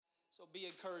So be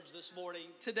encouraged this morning.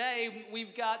 Today,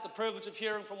 we've got the privilege of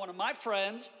hearing from one of my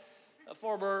friends, a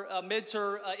former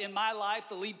mentor in my life,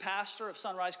 the lead pastor of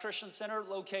Sunrise Christian Center,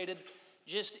 located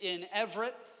just in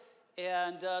Everett,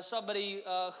 and somebody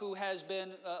who has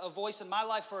been a voice in my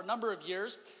life for a number of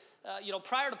years.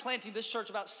 Prior to planting this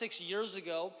church about 6 years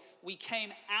ago, we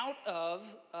came out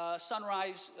of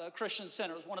Sunrise Christian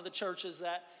Center. It was one of the churches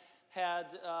that had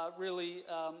really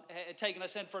had taken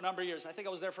us in for a number of years. I think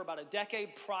I was there for about a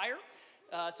decade prior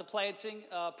to planting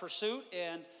Pursuit,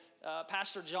 and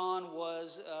Pastor John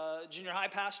was junior high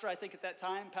pastor, I think at that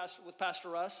time, with Pastor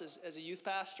Russ as a youth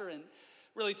pastor, and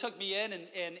really took me in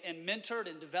and mentored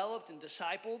and developed and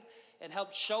discipled and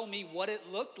helped show me what it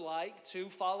looked like to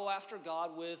follow after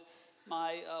God with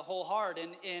my whole heart.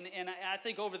 And I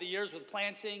think over the years with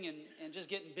planting and just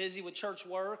getting busy with church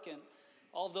work and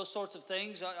all of those sorts of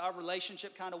things, our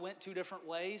relationship kind of went two different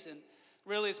ways. And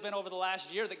really, it's been over the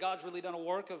last year that God's really done a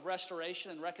work of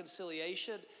restoration and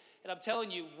reconciliation. And I'm telling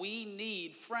you, we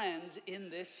need friends in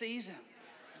this season.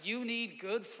 You need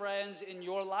good friends in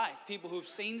your life. People who've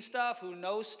seen stuff, who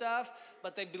know stuff,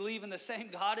 but they believe in the same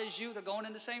God as you. They're going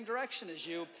in the same direction as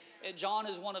you. And John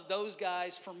is one of those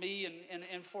guys for me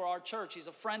and for our church. He's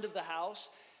a friend of the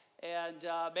house. And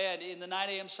man, in the 9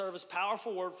 a.m. service,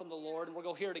 powerful word from the Lord, and we're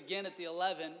going to hear it again at the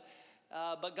 11.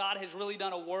 But God has really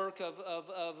done a work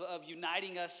of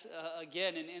uniting us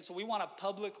again. And so we want to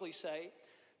publicly say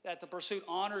that the Pursuit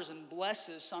honors and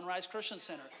blesses Sunrise Christian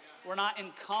Center. We're not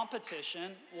in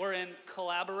competition, we're in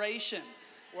collaboration.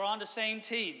 We're on the same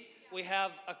team. We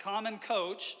have a common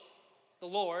coach, the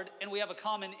Lord, and we have a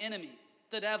common enemy,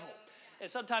 the devil. And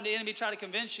sometimes the enemy try to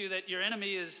convince you that your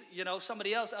enemy is,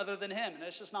 somebody else other than him. And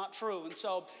it's just not true. And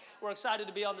so we're excited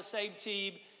to be on the same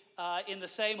team in the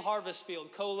same harvest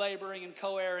field, co-laboring and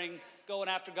co-heiring, going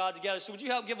after God together. So would you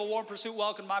help give a warm Pursuit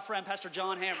welcome to my friend, Pastor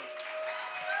John Hammer.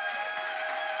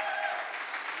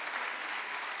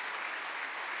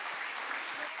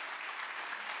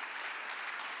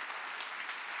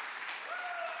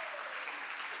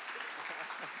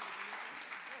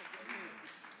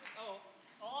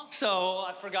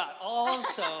 I forgot.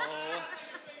 Also,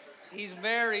 he's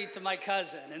married to my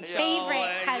cousin. And so,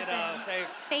 favorite cousin.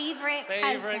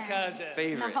 Favorite cousin.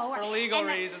 For legal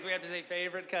reasons, we have to say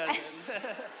favorite cousin.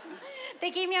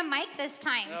 They gave me a mic this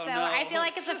time, I feel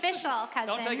like it's official, cousin.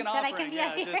 Don't take an offering.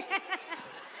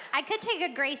 I could take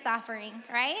a grace offering,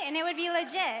 right? And it would be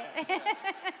legit.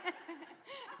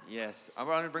 Yes. I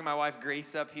wanted to bring my wife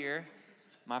Grace up here,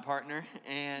 my partner,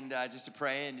 and just to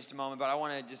pray in just a moment. But I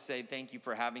want to just say thank you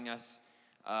for having us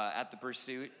at the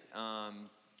Pursuit. I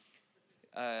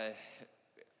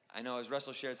know as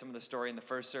Russell shared some of the story in the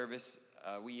first service,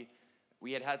 we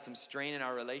had some strain in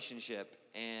our relationship,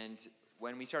 and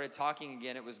when we started talking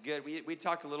again, it was good. We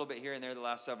talked a little bit here and there the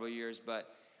last several years,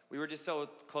 but we were just so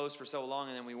close for so long,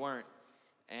 and then we weren't.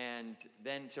 And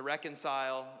then to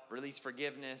reconcile, release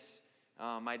forgiveness.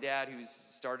 My dad, who's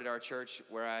started our church,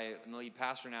 where I am the lead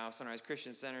pastor now, Sunrise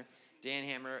Christian Center, Dan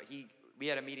Hammer, we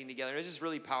had a meeting together. It was just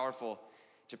really powerful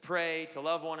to pray, to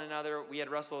love one another. We had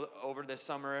Russell over this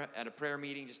summer at a prayer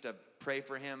meeting just to pray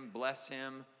for him, bless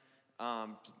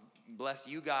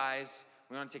you guys.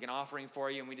 We want to take an offering for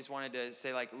you, and we just wanted to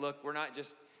say, look, we're not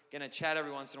just going to chat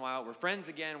every once in a while. We're friends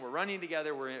again. We're running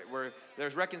together.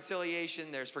 There's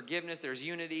reconciliation. There's forgiveness. There's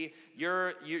unity.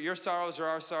 Your sorrows are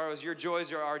our sorrows. Your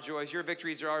joys are our joys. Your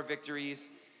victories are our victories.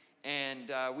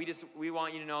 And we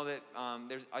want you to know that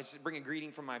I bring a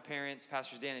greeting from my parents,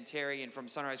 Pastors Dan and Terry, and from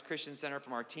Sunrise Christian Center,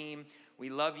 from our team. We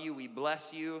love you. We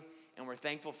bless you. And we're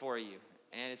thankful for you.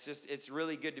 And it's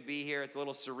really good to be here. It's a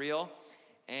little surreal.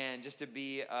 And just to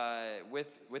be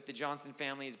with the Johnson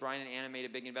family, as Brian and Anna made a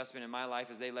big investment in my life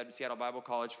as they led Seattle Bible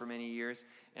College for many years.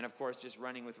 And of course, just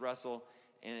running with Russell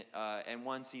and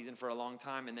one season for a long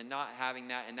time. And then not having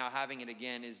that and now having it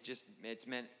again it's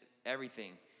meant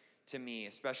everything to me,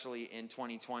 especially in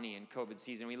 2020 and COVID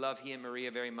season. We love he and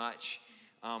Maria very much.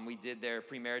 We did their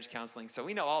pre-marriage counseling, so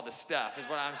we know all the stuff is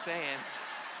what I'm saying.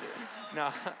 No,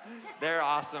 they're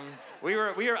awesome. We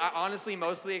were honestly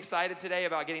mostly excited today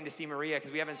about getting to see Maria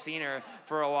because we haven't seen her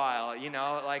for a while.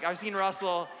 I've seen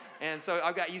Russell, and so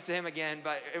I've got used to him again.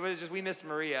 But it was just we missed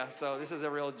Maria, so this is a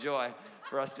real joy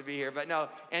for us to be here. But no,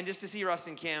 and just to see Russ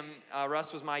and Kim.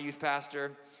 Russ was my youth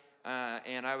pastor,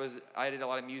 and I did a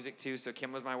lot of music too. So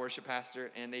Kim was my worship pastor,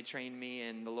 and they trained me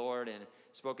in the Lord and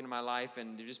spoken to my life,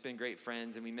 and they've just been great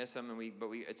friends, and we miss them,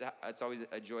 it's always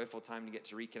a joyful time to get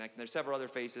to reconnect. And there's several other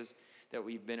faces that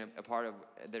we've been a part of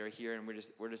that are here, and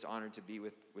we're just honored to be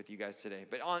with you guys today.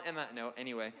 But on that note,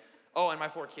 anyway, and my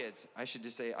 4 kids. I should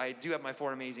just say, I do have my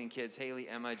 4 amazing kids, Haley,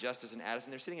 Emma, Justice, and Addison.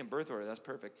 They're sitting in birth order. That's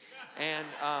perfect. And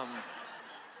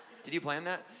Did you plan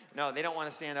that? No, they don't want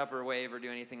to stand up or wave or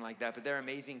do anything like that, but they're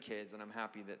amazing kids, and I'm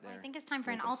happy that they're... I think it's time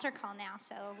for an altar call now,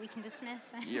 so we can dismiss.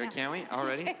 Yeah, can we?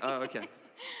 Already? Oh, okay.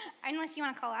 Unless you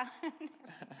want to call out.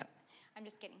 I'm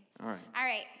just kidding. All right. All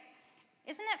right.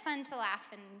 Isn't it fun to laugh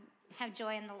and have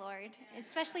joy in the Lord,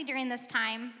 especially during this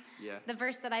time? Yeah. The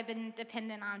verse that I've been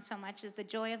dependent on so much is the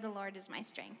joy of the Lord is my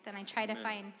strength, and I try to Amen.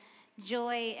 find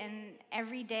joy in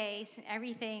every day,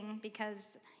 everything,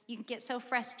 because you can get so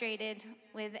frustrated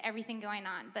with everything going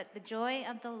on. But the joy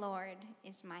of the Lord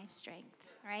is my strength,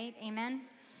 right? Amen?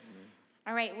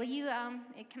 All right, will you,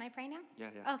 can I pray now?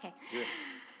 Yeah. Okay. Do it.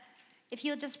 If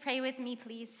you'll just pray with me,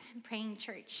 please, praying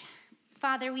church.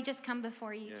 Father, we just come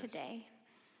before you today,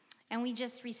 and we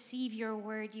just receive your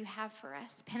word you have for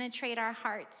us. Penetrate our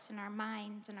hearts and our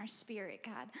minds and our spirit,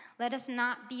 God. Let us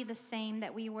not be the same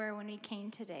that we were when we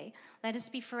came today. Let us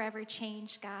be forever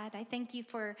changed, God. I thank you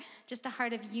for just a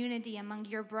heart of unity among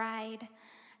your bride.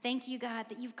 Thank you, God,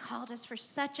 that you've called us for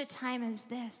such a time as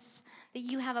this, that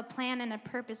you have a plan and a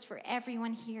purpose for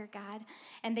everyone here, God,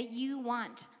 and that you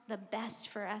want the best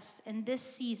for us in this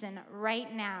season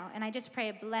right now. And I just pray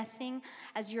a blessing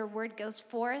as your word goes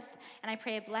forth, and I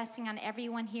pray a blessing on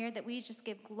everyone here, that we just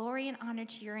give glory and honor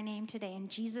to your name today. In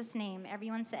Jesus' name,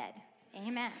 everyone said,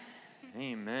 amen.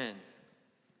 Amen.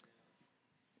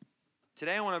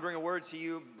 Today I want to bring a word to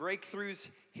you,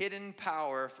 breakthrough's hidden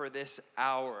power for this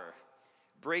hour.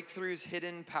 Breakthrough's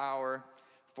hidden power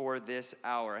for this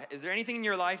hour. Is there anything in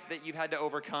your life that you've had to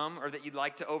overcome or that you'd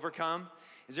like to overcome?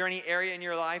 Is there any area in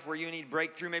your life where you need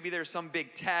breakthrough? Maybe there's some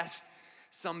big test,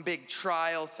 some big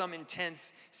trial, some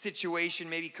intense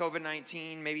situation, maybe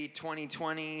COVID-19, maybe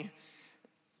 2020.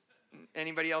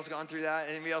 Anybody else gone through that?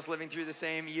 Anybody else living through the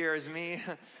same year as me?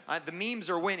 The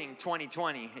memes are winning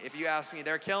 2020. If you ask me,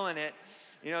 they're killing it.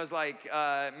 You know, it's like,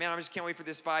 man, I just can't wait for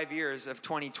this 5 years of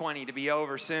 2020 to be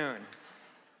over soon.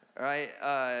 All right,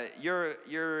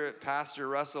 your pastor,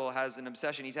 Russell, has an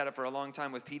obsession. He's had it for a long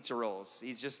time with pizza rolls.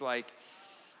 He's just like,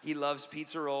 he loves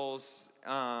pizza rolls. If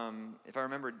I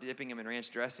remember, dipping him in ranch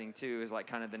dressing, too, is like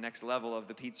kind of the next level of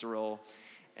the pizza roll.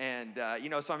 And,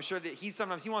 so I'm sure that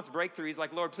sometimes he wants breakthrough. He's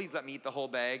like, Lord, please let me eat the whole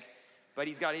bag. But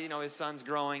he's got, his son's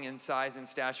growing in size and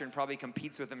stature and probably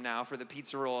competes with him now for the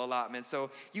pizza roll allotment.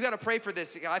 So you got to pray for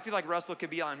this. I feel like Russell could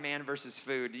be on Man vs.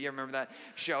 Food. Do you remember that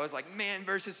show? It's like Man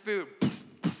vs. Food.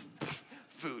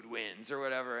 Food wins or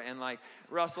whatever. And like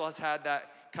Russell has had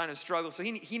that kind of struggle. So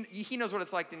he knows what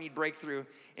it's like to need breakthrough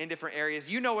in different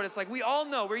areas. You know what it's like. We all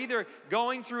know we're either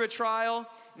going through a trial,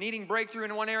 needing breakthrough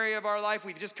in one area of our life.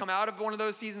 We've just come out of one of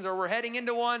those seasons, or we're heading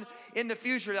into one in the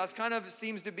future. That's kind of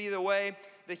seems to be the way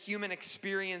the human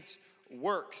experience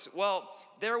works. Well,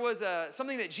 there was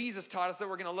something that Jesus taught us that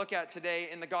we're going to look at today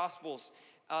in the Gospels.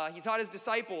 He taught his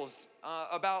disciples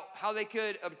about how they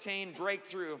could obtain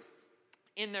breakthrough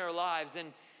in their lives.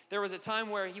 And there was a time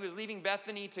where he was leaving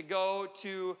Bethany to go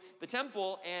to the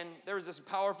temple, and there was this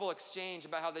powerful exchange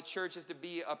about how the church is to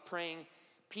be a praying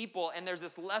people. And there's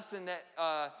this lesson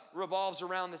that revolves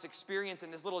around this experience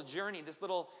and this little journey, this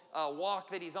little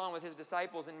walk that he's on with his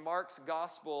disciples in Mark's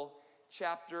Gospel,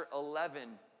 chapter 11.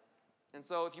 And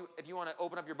so if you want to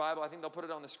open up your Bible, I think they'll put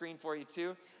it on the screen for you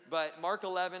too. But Mark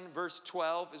 11, verse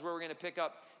 12 is where we're going to pick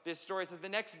up this story. It says, the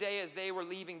next day as they were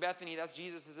leaving Bethany, that's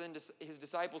Jesus and his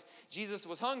disciples, Jesus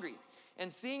was hungry.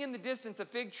 And seeing in the distance a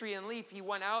fig tree and leaf, he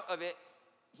went out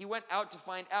to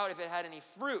find out if it had any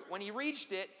fruit. When he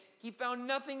reached it, he found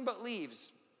nothing but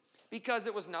leaves, because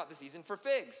it was not the season for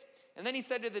figs. And then he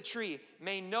said to the tree,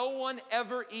 may no one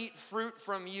ever eat fruit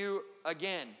from you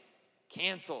again.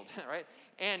 Canceled, right?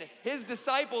 And his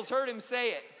disciples heard him say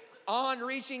it. On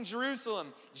reaching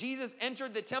Jerusalem, Jesus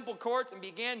entered the temple courts and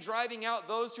began driving out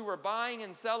those who were buying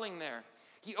and selling there.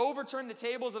 He overturned the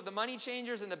tables of the money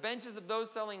changers and the benches of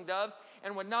those selling doves,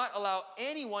 and would not allow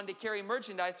anyone to carry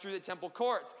merchandise through the temple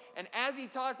courts. And as he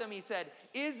taught them, he said,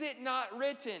 is it not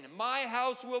written, my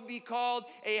house will be called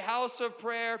a house of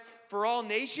prayer for all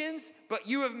nations, but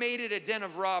you have made it a den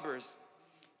of robbers?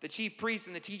 The chief priests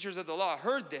and the teachers of the law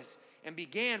heard this and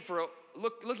began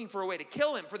looking for a way to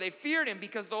kill him, for they feared him,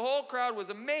 because the whole crowd was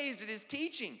amazed at his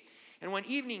teaching. And when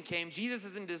evening came,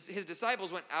 Jesus and his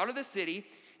disciples went out of the city,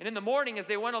 and in the morning as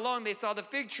they went along, they saw the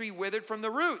fig tree withered from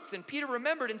the roots. And Peter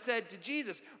remembered and said to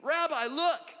Jesus, Rabbi,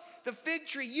 look, the fig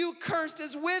tree you cursed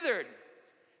is withered.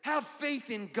 Have faith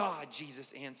in God,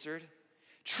 Jesus answered.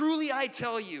 Truly I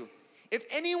tell you, if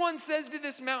anyone says to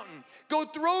this mountain, go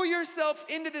throw yourself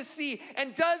into the sea,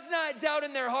 and does not doubt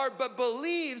in their heart, but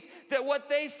believes that what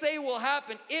they say will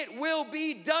happen, it will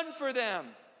be done for them.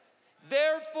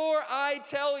 Therefore, I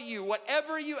tell you,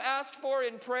 whatever you ask for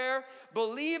in prayer,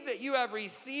 believe that you have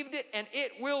received it, and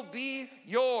it will be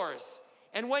yours.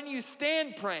 And when you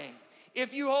stand praying,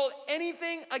 if you hold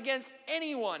anything against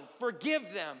anyone,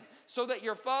 forgive them, so that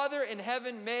your Father in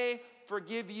heaven may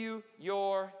forgive you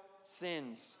your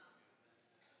sins.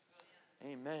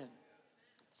 Amen.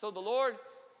 So the Lord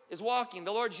is walking.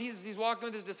 The Lord Jesus, he's walking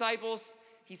with his disciples.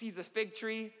 He sees a fig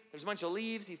tree. There's a bunch of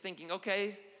leaves. He's thinking,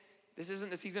 okay, this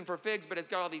isn't the season for figs, but it's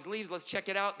got all these leaves. Let's check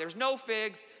it out. There's no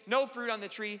figs, no fruit on the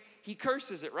tree. He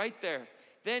curses it right there.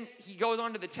 Then he goes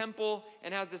on to the temple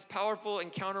and has this powerful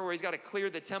encounter where he's got to clear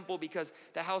the temple because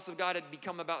the house of God had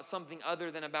become about something other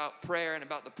than about prayer and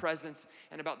about the presence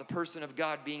and about the person of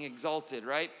God being exalted,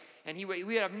 right? And we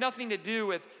would have nothing to do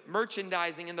with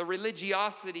merchandising and the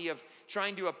religiosity of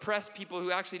trying to oppress people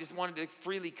who actually just wanted to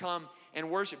freely come and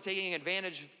worship, taking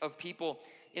advantage of people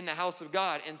in the house of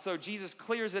God. And so Jesus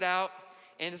clears it out.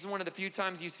 And this is one of the few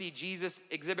times you see Jesus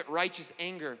exhibit righteous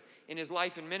anger in his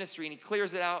life and ministry. And he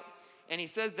clears it out. And he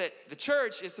says that the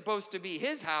church is supposed to be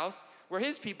his house, where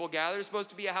his people gather. It's supposed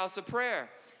to be a house of prayer.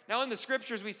 Now in the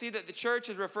scriptures, we see that the church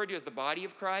is referred to as the body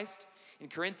of Christ. In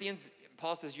Corinthians,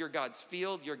 Paul says, you're God's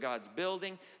field, you're God's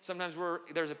building. Sometimes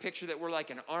there's a picture that we're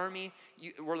like an army.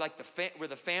 We're like we're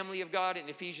the family of God in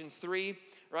Ephesians 3,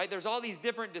 right? There's all these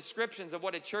different descriptions of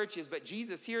what a church is, but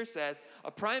Jesus here says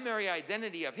a primary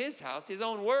identity of his house, his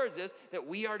own words, is that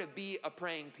we are to be a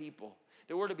praying people.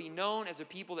 That we're to be known as a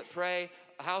people that pray,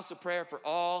 a house of prayer for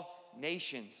all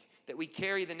nations. That we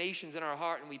carry the nations in our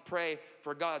heart and we pray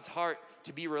for God's heart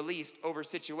to be released over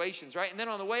situations, right? And then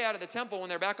on the way out of the temple, when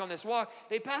they're back on this walk,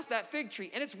 they pass that fig tree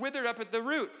and it's withered up at the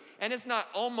root. And it's not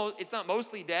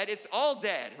mostly dead, it's all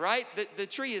dead, right? The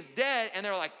tree is dead and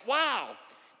they're like, wow.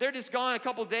 They're just gone a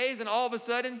couple days and all of a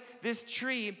sudden this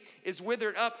tree is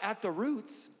withered up at the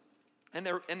roots. And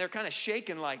they're kind of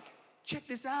shaken like, check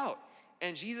this out.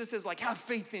 And Jesus is like, have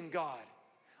faith in God.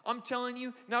 I'm telling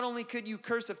you, not only could you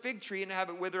curse a fig tree and have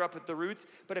it wither up at the roots,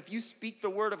 but if you speak the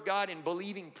word of God in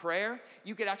believing prayer,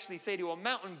 you could actually say to a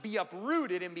mountain, be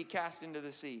uprooted and be cast into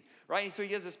the sea, right? And so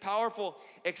he has this powerful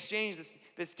exchange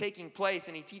that's taking place,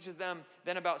 and he teaches them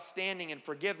then about standing and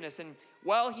forgiveness. And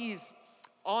while he's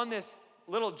on this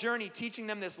little journey teaching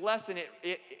them this lesson,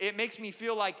 it makes me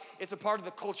feel like it's a part of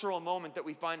the cultural moment that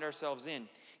we find ourselves in.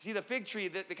 See, the fig tree,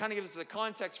 that kind of gives us a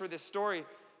context for this story.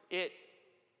 It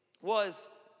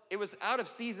was out of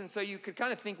season, so you could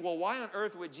kind of think, well, why on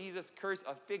earth would Jesus curse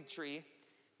a fig tree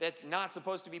that's not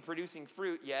supposed to be producing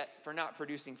fruit yet for not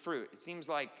producing fruit? It seems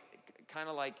like, kind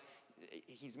of like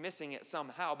he's missing it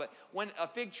somehow. But when a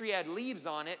fig tree had leaves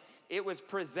on it, it was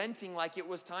presenting like it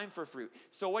was time for fruit.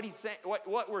 So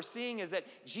what we're seeing is that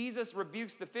Jesus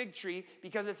rebukes the fig tree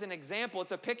because it's an example,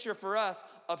 it's a picture for us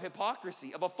of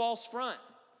hypocrisy, of a false front.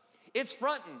 It's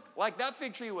fronting, like that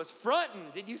fig tree was fronting.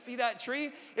 Did you see that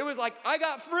tree? It was like, I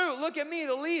got fruit, look at me,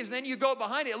 the leaves. And then you go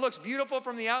behind it, it looks beautiful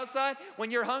from the outside.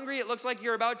 When you're hungry, it looks like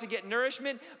you're about to get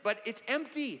nourishment, but it's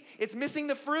empty. It's missing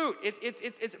the fruit.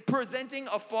 It's presenting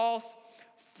a false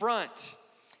front.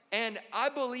 And I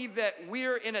believe that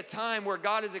we're in a time where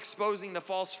God is exposing the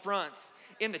false fronts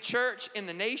in the church, in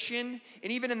the nation, and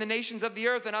even in the nations of the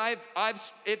earth. And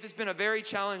it's been a very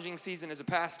challenging season as a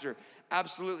pastor.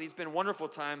 Absolutely, it's been a wonderful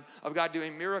time of God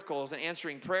doing miracles and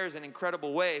answering prayers in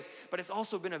incredible ways, but it's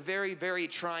also been a very, very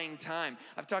trying time.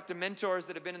 I've talked to mentors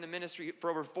that have been in the ministry for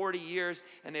over 40 years,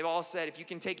 and they've all said, if you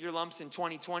can take your lumps in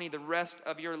 2020, the rest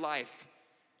of your life,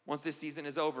 once this season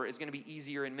is over, is going to be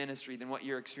easier in ministry than what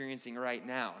you're experiencing right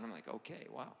now. And I'm like, okay,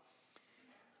 wow.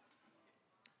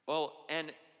 Well,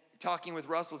 and talking with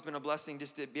Russell has been a blessing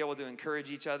just to be able to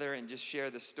encourage each other and just share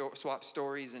swap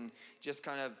stories and just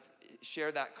kind of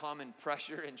share that common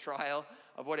pressure and trial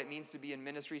of what it means to be in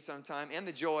ministry sometime, and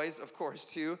the joys, of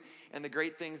course, too, and the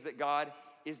great things that God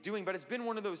is doing. But it's been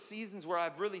one of those seasons where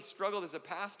I've really struggled as a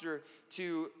pastor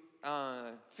to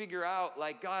figure out,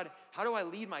 like, God, how do I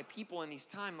lead my people in these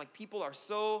times? Like, people are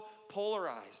so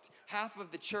polarized. Half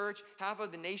of the church, half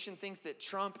of the nation thinks that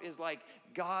Trump is like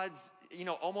God's,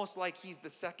 almost like he's the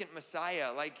second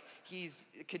Messiah, like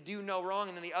could do no wrong.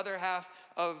 And then the other half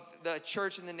of the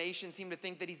church and the nation seem to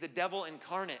think that he's the devil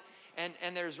incarnate.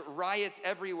 And there's riots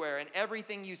everywhere, and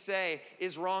everything you say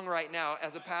is wrong right now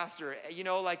as a pastor.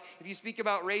 Like if you speak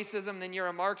about racism, then you're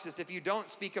a Marxist. If you don't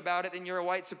speak about it, then you're a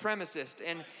white supremacist.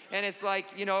 And it's like,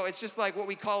 it's just like what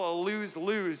we call a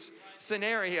lose-lose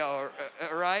scenario,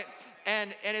 right?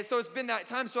 And so it's been that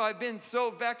time. So I've been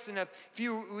so vexed. And a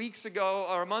few weeks ago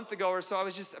or a month ago or so,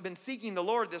 I've been seeking the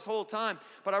Lord this whole time.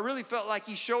 But I really felt like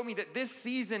he showed me that this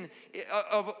season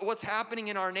of what's happening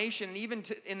in our nation, and even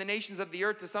in the nations of the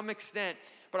earth to some extent,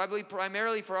 but I believe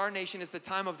primarily for our nation is the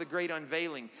time of the great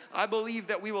unveiling. I believe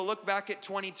that we will look back at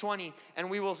 2020 and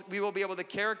we will be able to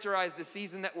characterize the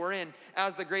season that we're in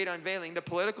as the great unveiling. The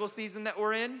political season that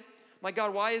we're in, my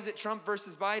God, why is it Trump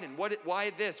versus Biden?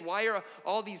 Why this? Why are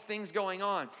all these things going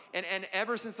on? And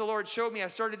ever since the Lord showed me, I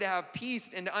started to have peace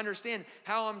and to understand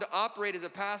how I'm to operate as a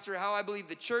pastor, how I believe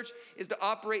the church is to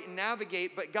operate and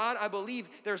navigate. But God, I believe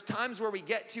there's times where we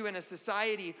get to in a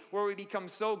society where we become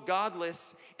so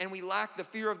godless and we lack the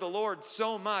fear of the Lord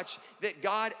so much that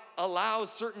God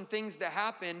allows certain things to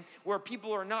happen where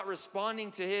people are not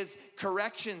responding to his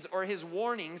corrections or his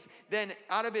warnings. Then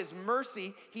out of his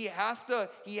mercy, he has to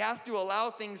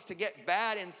allow things to get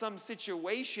bad in some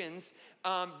situations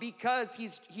because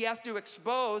he has to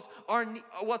expose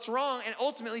what's wrong and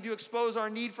ultimately to expose our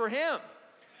need for him.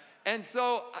 And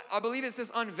so I believe it's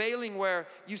this unveiling where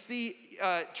you see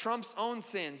Trump's own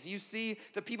sins. You see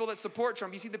the people that support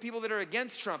Trump. You see the people that are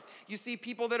against Trump. You see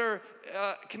people that are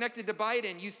connected to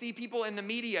Biden. You see people in the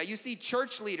media. You see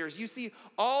church leaders. You see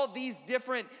all these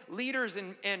different leaders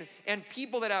and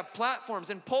people that have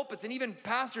platforms and pulpits and even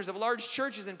pastors of large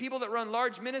churches and people that run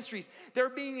large ministries. They're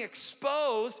being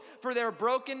exposed for their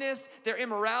brokenness, their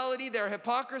immorality, their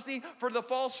hypocrisy, for the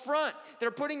false front.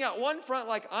 They're putting out one front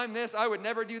like, I'm this, I would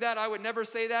never do that, I would never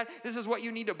say that. This is what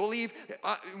you need to believe.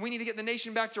 We need to get the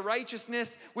nation back to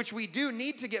righteousness, which we do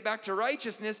need to get back to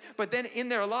righteousness, but then in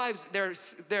their lives,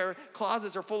 their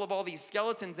closets are full of all these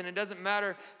skeletons, and it doesn't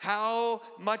matter how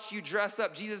much you dress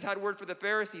up. Jesus had a word for the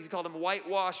Pharisees. He called them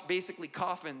whitewashed, basically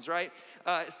coffins, right?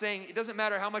 Saying it doesn't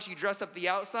matter how much you dress up the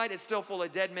outside, it's still full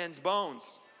of dead men's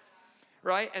bones.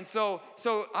 Right? And so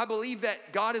I believe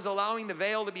that God is allowing the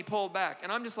veil to be pulled back.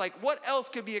 And I'm just like, what else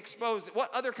could be exposed? What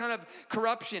other kind of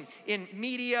corruption in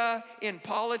media, in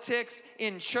politics,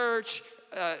 in church,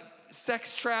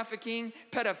 sex trafficking,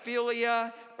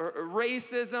 pedophilia, or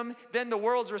racism? Then the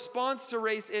world's response to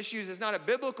race issues is not a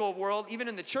biblical world, even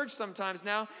in the church sometimes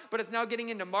now, but it's now getting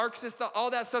into Marxist thought.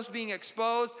 All that stuff's being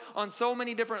exposed on so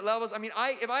many different levels. I mean,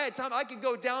 if I had time, I could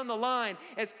go down the line.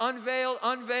 It's unveil,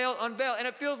 unveil, unveil, and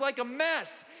it feels like a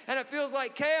mess, and it feels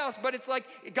like chaos, but it's like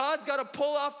God's got to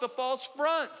pull off the false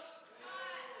fronts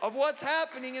of what's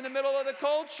happening in the middle of the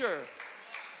culture.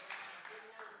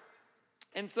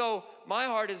 And so my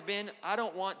heart has been, I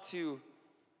don't want to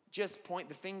just point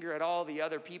the finger at all the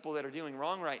other people that are doing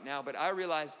wrong right now, but I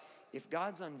realize if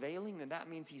God's unveiling, then that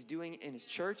means he's doing it in his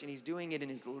church, and he's doing it in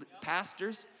his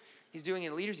pastors, he's doing it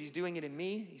in leaders, he's doing it in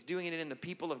me, he's doing it in the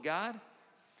people of God.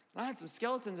 And I had some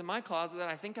skeletons in my closet that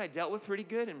I think I dealt with pretty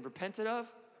good and repented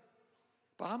of,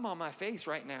 but I'm on my face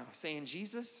right now saying,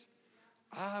 Jesus,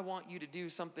 I want you to do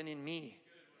something in me,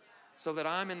 so that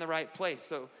I'm in the right place,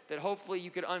 so that hopefully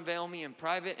you could unveil me in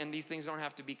private and these things don't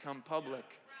have to become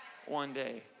public one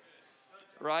day,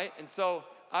 right? And so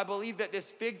I believe that this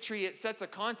fig tree, it sets a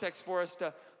context for us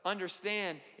to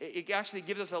understand. It actually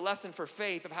gives us a lesson for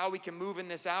faith of how we can move in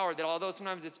this hour, that although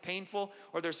sometimes it's painful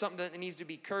or there's something that needs to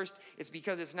be cursed, it's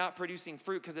because it's not producing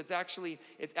fruit, because it's actually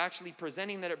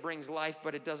presenting that it brings life,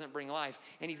 but it doesn't bring life.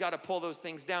 And he's got to pull those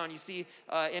things down. You see,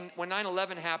 when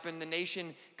 9/11 happened, the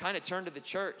nation kind of turned to the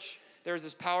church. There was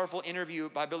this powerful interview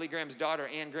by Billy Graham's daughter,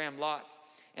 Ann Graham Lotz,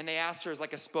 and they asked her as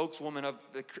like a spokeswoman of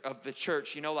the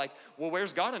church, you know, like, well,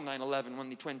 where's God in 9/11 when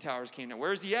the Twin Towers came down?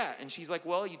 Where's he at? And she's like,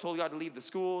 well, you told God to leave the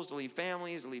schools, to leave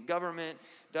families, to leave government,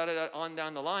 on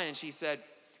down the line. And she said,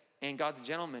 and God's a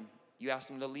gentleman. You asked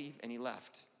him to leave, and he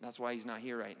left. That's why he's not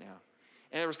here right now.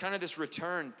 And there was kind of this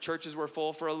return. Churches were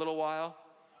full for a little while,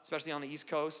 especially on the East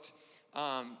Coast.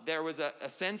 There was a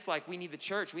sense like we need the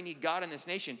church. We need God in this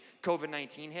nation.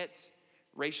 COVID-19 hits.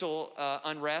 Racial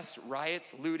unrest,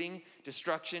 riots, looting,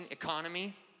 destruction,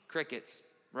 economy, crickets,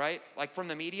 right? Like from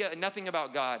the media, nothing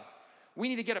about God. We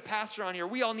need to get a pastor on here.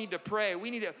 We all need to pray.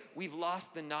 We've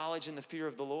lost the knowledge and the fear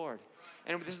of the Lord.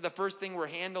 And this is the first thing we're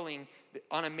handling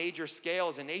on a major scale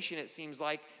as a nation, it seems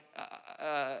like,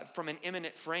 from an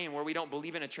imminent frame where we don't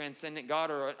believe in a transcendent God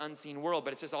or an unseen world,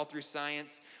 but it's just all through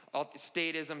science, all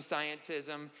statism,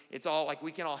 scientism. It's all like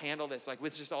we can all handle this. Like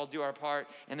let's just all do our part,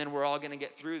 and then we're all going to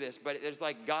get through this. But it's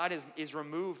like God is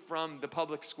removed from the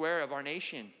public square of our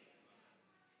nation.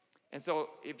 And so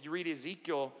if you read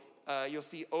Ezekiel, you'll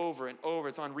see over and over.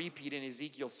 It's on repeat in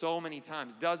Ezekiel so many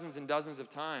times, dozens and dozens of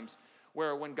times,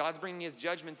 where when God's bringing his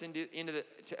judgments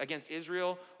against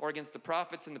Israel or against the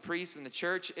prophets and the priests and the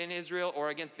church in Israel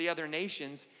or against the other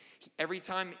nations, every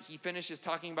time he finishes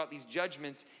talking about these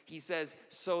judgments, he says,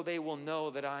 so they will know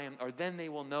that I am, or then they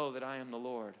will know that I am the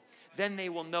Lord. Then they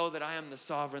will know that I am the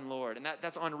sovereign Lord. And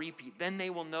that's on repeat. Then they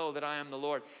will know that I am the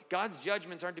Lord. God's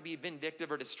judgments aren't to be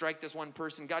vindictive or to strike this one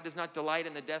person. God does not delight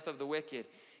in the death of the wicked.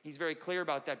 He's very clear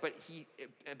about that.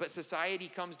 But society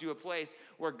comes to a place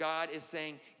where God is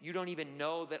saying, you don't even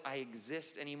know that I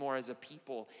exist anymore as a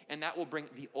people. And that will bring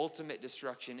the ultimate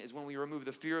destruction, is when we remove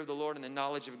the fear of the Lord and the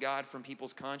knowledge of God from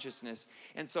people's consciousness.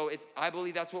 And so I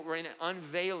believe that's what we're in,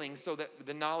 unveiling, so that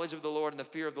the knowledge of the Lord and the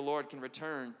fear of the Lord can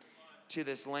return to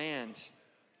this land.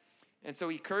 And so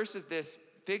he curses this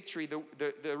fig tree.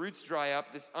 The roots dry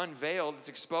up. This unveiled, it's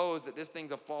exposed that this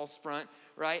thing's a false front,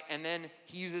 right? And then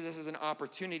he uses this as an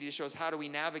opportunity to show us, how do we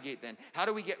navigate then? How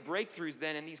do we get breakthroughs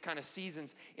then in these kind of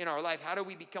seasons in our life? How do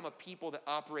we become a people that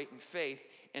operate in faith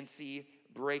and see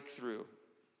breakthrough?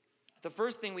 The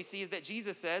first thing we see is that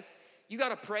Jesus says, you got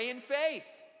to pray in faith.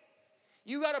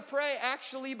 You got to pray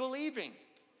actually believing.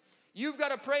 You've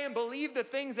got to pray and believe the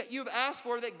things that you've asked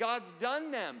for, that God's done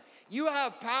them. You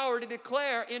have power to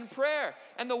declare in prayer.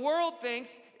 And the world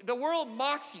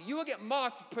mocks you. You will get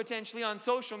mocked potentially on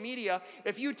social media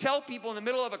if you tell people in the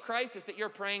middle of a crisis that you're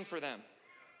praying for them.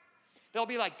 They'll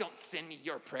be like, don't send me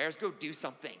your prayers, go do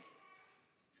something.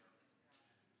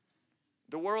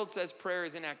 The world says prayer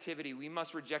is inactivity. We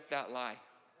must reject that lie.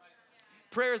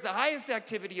 Prayer is the highest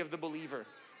activity of the believer.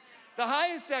 The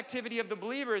highest activity of the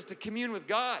believer is to commune with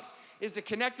God, is to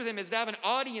connect with him, is to have an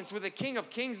audience with the King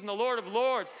of Kings and the Lord of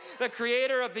Lords, the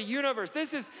creator of the universe.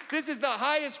 This is the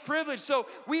highest privilege. So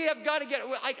we have got to get,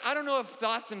 I don't know if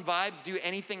thoughts and vibes do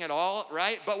anything at all,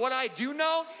 right? But what I do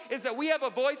know is that we have a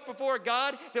voice before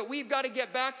God, that we've got to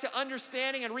get back to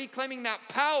understanding and reclaiming that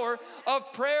power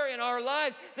of prayer in our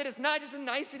lives, that it's not just a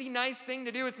nicety nice thing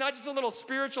to do. It's not just a little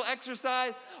spiritual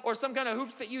exercise or some kind of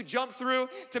hoops that you jump through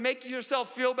to make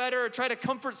yourself feel better or try to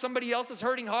comfort somebody else's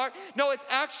hurting heart. No, it's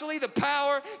actually the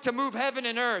power to move heaven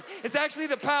and earth. It's actually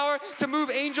the power to move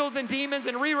angels and demons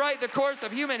and rewrite the course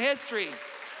of human history.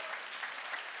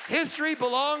 History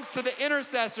belongs to the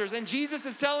intercessors, and Jesus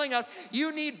is telling us,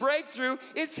 you need breakthrough.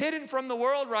 It's hidden from the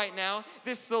world right now,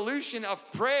 this solution of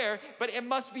prayer, but it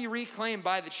must be reclaimed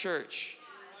by the church.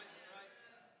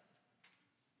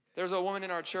 There's a woman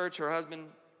in our church, her and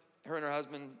her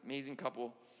husband, amazing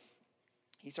couple.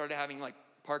 He started having like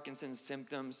Parkinson's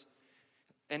symptoms.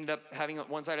 Ended up having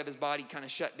one side of his body kind of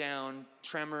shut down,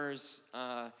 tremors,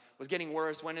 was getting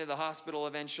worse, went into the hospital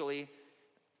eventually,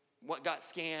 got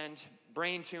scanned,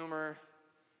 brain tumor,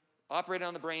 operated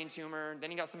on the brain tumor, then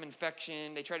he got some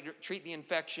infection. They tried to treat the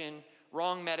infection,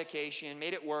 wrong medication,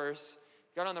 made it worse,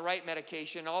 got on the right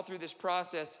medication. All through this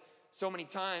process, several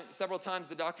times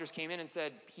the doctors came in and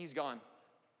said, he's gone.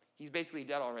 He's basically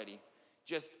dead already.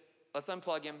 Just let's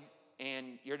unplug him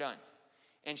and you're done.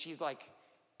 And she's like,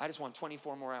 I just want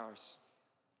 24 more hours,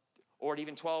 or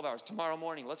even 12 hours. Tomorrow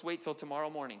morning, let's wait till tomorrow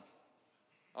morning,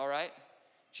 all right?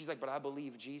 She's like, but I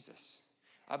believe Jesus.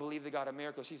 I believe the God of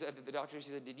miracles. She said to the doctor,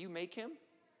 she said, did you make him?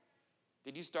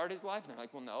 Did you start his life? And they're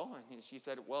like, well, no. And she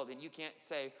said, well, then you can't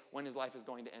say when his life is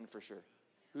going to end for sure.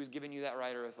 Who's given you that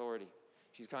right or authority?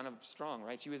 She's kind of strong,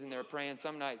 right? She was in there praying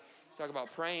some night. Talk about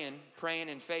praying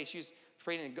in faith. She was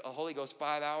praying in the Holy Ghost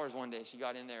 5 hours one day. She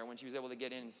got in there when she was able to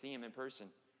get in and see him in person.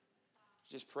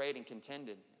 Just prayed and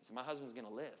contended. So my husband's going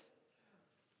to live.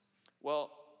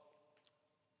 Well,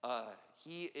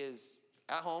 he is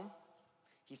at home.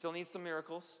 He still needs some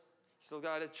miracles. He still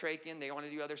got a trach in. They want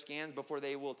to do other scans before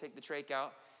they will take the trach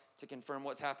out to confirm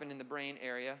what's happened in the brain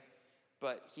area.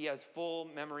 But he has full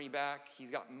memory back.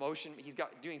 He's got motion. He's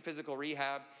got doing physical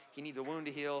rehab. He needs a wound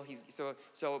to heal.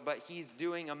 But he's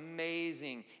doing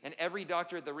amazing. And every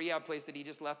doctor at the rehab place that he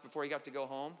just left before he got to go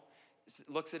home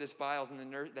looks at his files and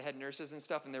the head nurses and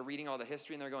stuff, and they're reading all the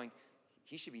history, and they're going,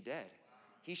 he should be dead.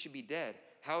 He should be dead.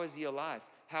 How is he alive?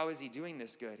 How is he doing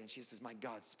this good? And she says, my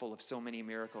God's full of so many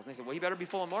miracles. And they said, well, he better be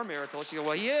full of more miracles. She goes,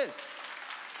 well, he is.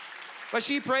 But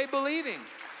she prayed believing.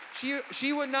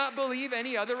 She would not believe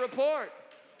any other report.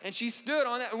 And she stood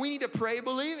on that. We need to pray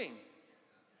believing.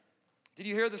 Did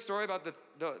you hear the story about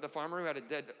the farmer who had a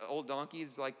dead old donkey?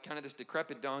 It's like kind of this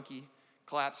decrepit donkey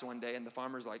collapsed one day, and the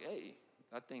farmer's like, hey,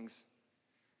 that thing's,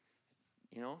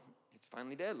 it's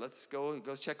finally dead. Let's go. He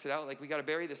goes, checks it out. Like, we got to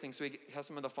bury this thing. So he has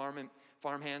some of the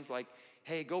farm hands like,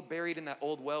 hey, go bury it in that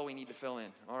old well we need to fill in.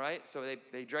 All right? So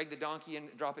they drag the donkey and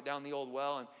drop it down the old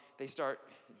well, and they start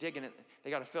digging it. They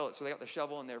got to fill it. So they got the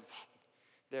shovel, and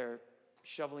they're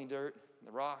shoveling dirt,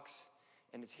 the rocks,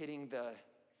 and it's hitting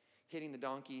the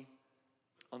donkey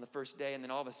on the first day. And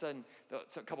then all of a sudden,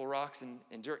 a couple rocks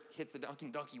and dirt hits the donkey,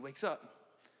 and the donkey wakes up.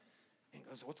 And he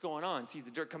goes, what's going on? Sees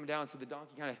the dirt coming down, so the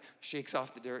donkey kind of shakes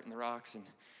off the dirt and the rocks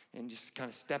and just kind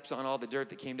of steps on all the dirt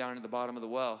that came down into the bottom of the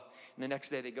well. And the next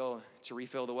day they go to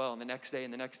refill the well, and the next day,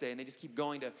 and they just keep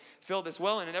going to fill this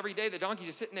well. And every day the donkey's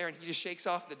just sitting there, and he just shakes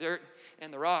off the dirt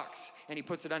and the rocks, and he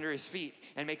puts it under his feet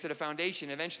and makes it a foundation.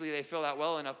 Eventually they fill that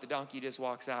well enough, the donkey just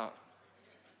walks out.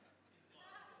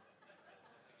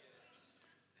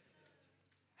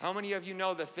 How many of you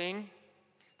know the thing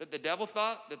that the devil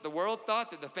thought, that the world thought,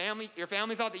 that your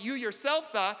family thought, that you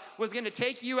yourself thought was going to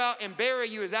take you out and bury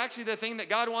you is actually the thing that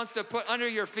God wants to put under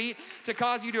your feet to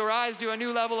cause you to rise to a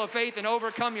new level of faith and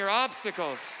overcome your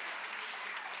obstacles?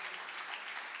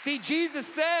 See, Jesus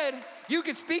said you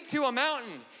could speak to a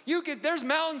mountain. There's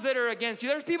mountains that are against you.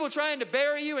 There's people trying to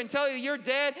bury you and tell you you're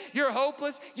dead, you're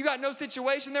hopeless, you got no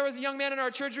situation. There was a young man in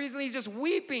our church recently, he's just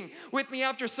weeping with me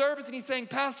after service, and he's saying,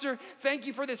 Pastor, thank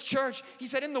you for this church. He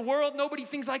said, in the world, nobody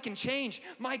thinks I can change.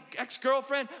 My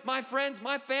ex-girlfriend, my friends,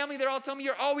 my family, they're all telling me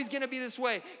you're always gonna be this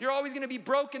way. You're always gonna be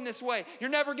broken this way. You're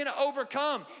never gonna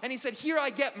overcome. And he said, here I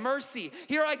get mercy.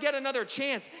 Here I get another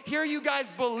chance. Here you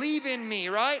guys believe in me,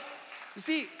 right? You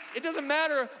see, it doesn't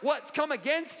matter what's come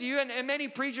against you, and many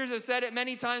preachers have said it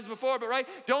many times before, but right,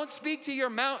 don't speak to your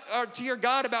or to your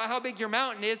God about how big your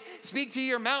mountain is. Speak to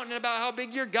your mountain about how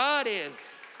big your God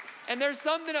is. And there's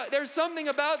something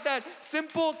about that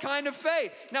simple kind of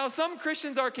faith. Now, some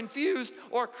Christians are confused,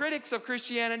 or critics of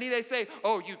Christianity. They say,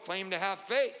 oh, you claim to have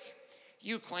faith.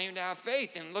 You claim to have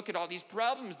faith, and look at all these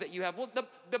problems that you have. Well,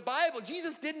 the Bible,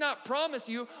 Jesus did not promise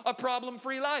you a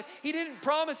problem-free life. He didn't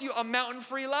promise you a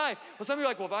mountain-free life. Well, some of you are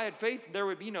like, well, if I had faith, there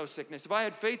would be no sickness. If I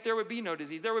had faith, there would be no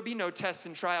disease. There would be no tests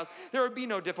and trials. There would be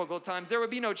no difficult times. There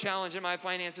would be no challenge in my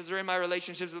finances or in my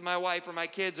relationships with my wife or my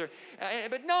kids.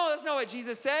 But no, that's not what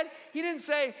Jesus said. He didn't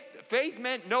say faith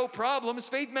meant no problems.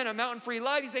 Faith meant a mountain-free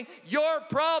life. He's saying your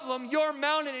problem, your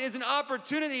mountain is an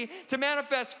opportunity to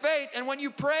manifest faith. And when you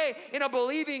pray in a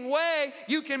believing way,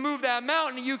 you can move that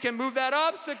mountain. You can move that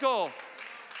obstacle.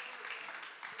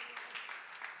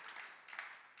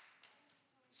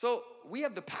 So we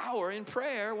have the power in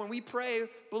prayer when we pray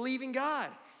believing God.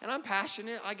 And I'm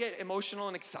passionate. I get emotional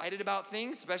and excited about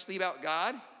things, especially about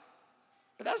God.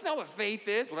 But that's not what faith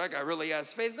is. Well, that guy really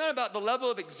has faith. It's not about the level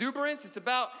of exuberance. It's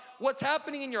about what's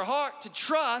happening in your heart to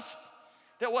trust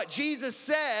that what Jesus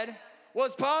said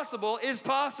was possible is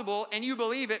possible, and you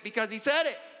believe it because he said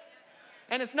it.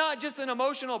 And it's not just an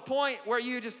emotional point where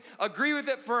you just agree with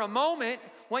it for a moment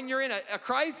when you're in a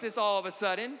crisis all of a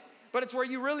sudden, but it's where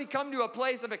you really come to a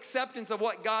place of acceptance of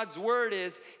what God's word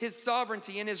is, his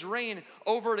sovereignty and his reign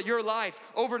over your life,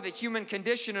 over the human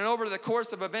condition, and over the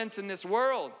course of events in this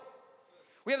world.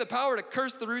 We have the power to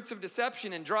curse the roots of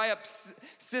deception and dry up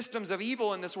systems of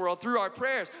evil in this world through our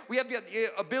prayers. We have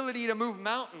the ability to move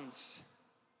mountains.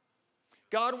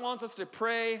 God wants us to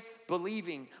pray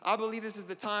believing. I believe this is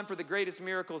the time for the greatest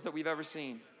miracles that we've ever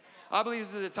seen. I believe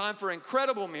this is a time for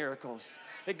incredible miracles.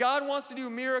 That God wants to do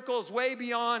miracles way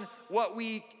beyond what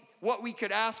we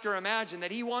could ask or imagine.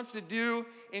 That he wants to do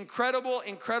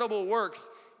incredible works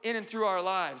in and through our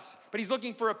lives. But he's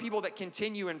looking for a people that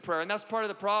continue in prayer. And that's part of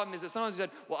the problem, is that sometimes he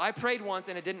said, well, I prayed once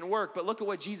and it didn't work. But look at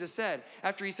what Jesus said.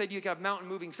 After he said you can have mountain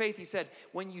moving faith, he said,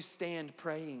 when you stand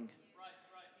praying.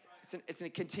 It's a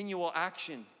continual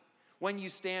action. When you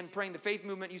stand praying, the faith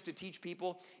movement used to teach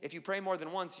people, if you pray more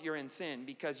than once, you're in sin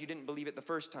because you didn't believe it the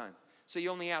first time. So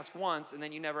you only ask once and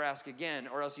then you never ask again,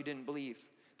 or else you didn't believe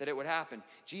that it would happen.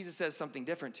 Jesus says something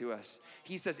different to us.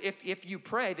 He says, if you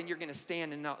pray, then you're going to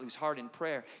stand and not lose heart in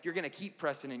prayer. You're going to keep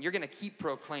pressing in. You're going to keep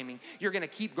proclaiming. You're going to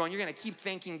keep going. You're going to keep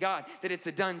thanking God that it's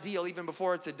a done deal even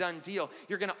before it's a done deal.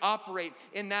 You're going to operate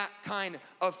in that kind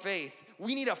of faith.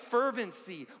 We need a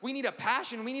fervency. We need a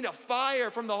passion. We need a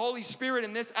fire from the Holy Spirit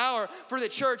in this hour for the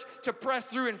church to press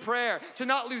through in prayer, to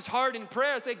not lose heart in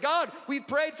prayer. Say, God, we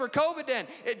prayed for COVID then.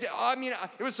 It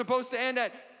was supposed to end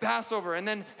at Passover and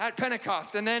then at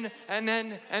Pentecost and then,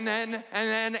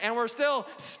 and we're still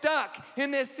stuck in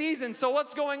this season. So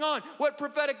what's going on? What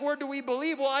prophetic word do we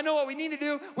believe? Well, I know what we need to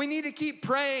do. We need to keep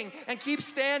praying and keep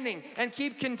standing and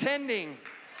keep contending.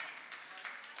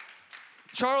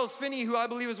 Charles Finney, who I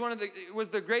believe was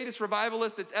the greatest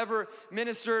revivalist that's ever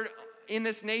ministered in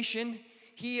this nation,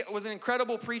 he was an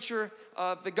incredible preacher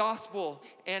of the gospel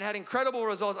and had incredible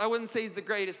results. I wouldn't say he's the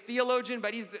greatest theologian,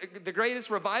 but he's the greatest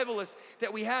revivalist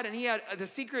that we had. And he had the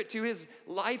secret to his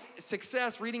life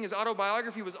success, reading his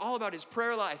autobiography, was all about his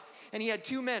prayer life. And he had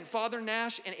two men, Father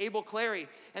Nash and Abel Clary,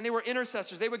 and they were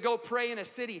intercessors. They would go pray in a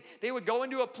city. They would go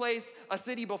into a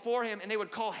city before him, and they would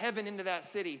call heaven into that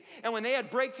city. And when they had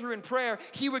breakthrough in prayer,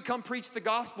 he would come preach the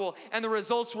gospel, and the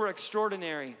results were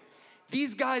extraordinary.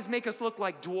 These guys make us look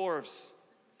like dwarves.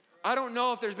 I don't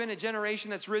know if there's been a generation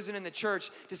that's risen in the church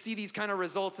to see these kind of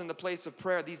results in the place of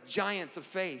prayer, these giants of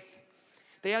faith.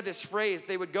 They had this phrase,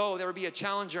 they would go, there would be a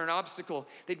challenge or an obstacle.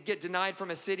 They'd get denied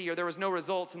from a city or there was no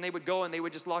results, and they would go and they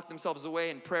would just lock themselves away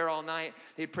in prayer all night.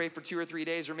 They'd pray for 2 or 3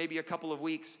 days or maybe a couple of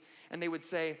weeks. And they would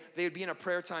say, they would be in a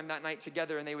prayer time that night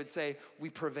together, and they would say, we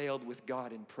prevailed with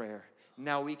God in prayer.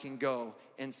 Now we can go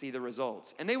and see the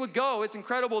results. And they would go. It's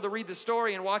incredible to read the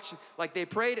story and watch, like they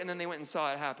prayed and then they went and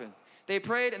saw it happen. They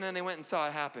prayed and then they went and saw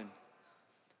it happen.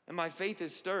 And my faith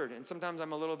is stirred. And sometimes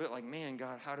I'm a little bit like, man,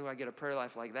 God, how do I get a prayer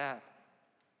life like that?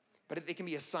 But it can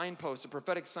be a signpost, a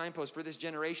prophetic signpost for this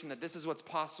generation that this is what's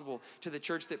possible to the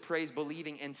church that prays,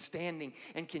 believing and standing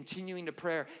and continuing to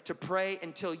pray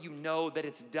until you know that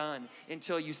it's done,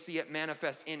 until you see it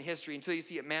manifest in history, until you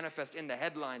see it manifest in the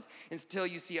headlines, until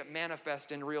you see it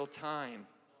manifest in real time.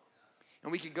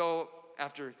 And we could go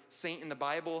after saint in the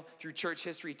Bible, through church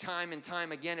history, time and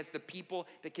time again. It's the people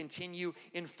that continue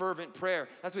in fervent prayer.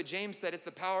 That's what James said. It's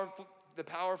the powerful,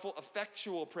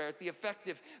 effectual prayer. It's the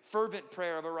effective, fervent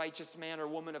prayer of a righteous man or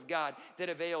woman of God that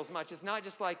avails much. It's not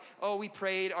just like, oh, we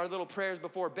prayed our little prayers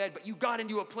before bed, but you got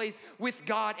into a place with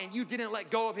God and you didn't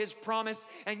let go of his promise,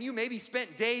 and you maybe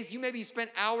spent days, you maybe spent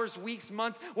hours, weeks,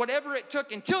 months, whatever it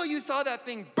took until you saw that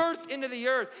thing birth into the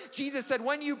earth. Jesus said,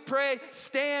 when you pray,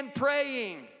 stand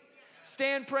praying.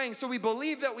 Stand praying. So we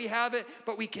believe that we have it,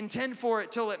 but we contend for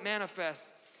it till it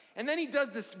manifests. And then he does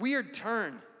this weird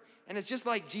turn. And it's just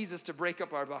like Jesus to break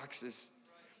up our boxes.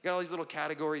 We got all these little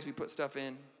categories we put stuff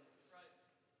in.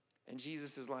 And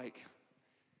Jesus is like,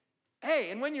 hey,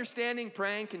 and when you're standing,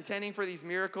 praying, contending for these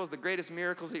miracles, the greatest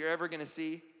miracles that you're ever going to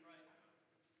see,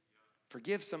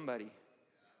 forgive somebody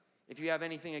if you have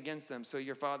anything against them, so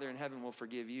your Father in heaven will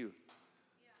forgive you.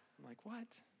 I'm like, what?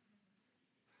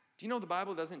 Do you know the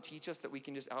Bible doesn't teach us that we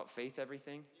can just out-faith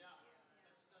everything? Yeah,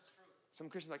 that's true. Some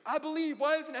Christians are like, I believe,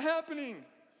 why isn't it happening?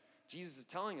 Jesus is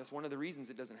telling us one of the reasons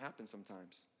it doesn't happen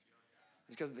sometimes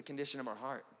is because of the condition of our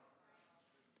heart.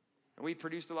 And we've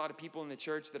produced a lot of people in the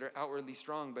church that are outwardly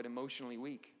strong but emotionally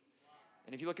weak.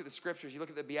 And if you look at the scriptures, you look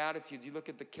at the Beatitudes, you look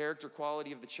at the character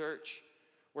quality of the church,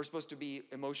 we're supposed to be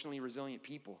emotionally resilient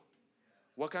people.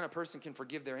 What kind of person can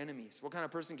forgive their enemies? What kind of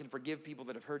person can forgive people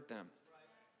that have hurt them?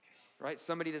 Right?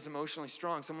 Somebody that's emotionally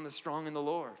strong, someone that's strong in the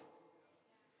Lord.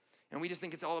 And we just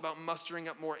think it's all about mustering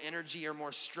up more energy or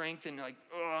more strength and like,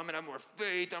 oh, I'm going to have more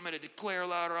faith, I'm going to declare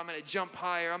louder, I'm going to jump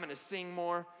higher, I'm going to sing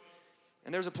more.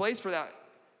 And there's a place for that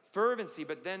fervency,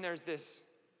 but then there's this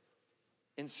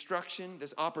instruction,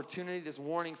 this opportunity, this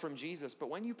warning from Jesus. But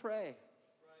when you pray,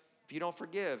 if you don't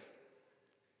forgive,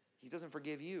 he doesn't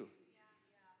forgive you.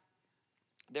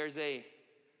 There's a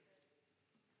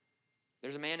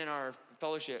man in our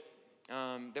fellowship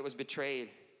that was betrayed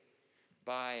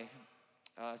by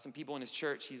some people in his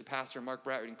church. He's a pastor, Mark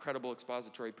Bradford, incredible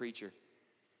expository preacher.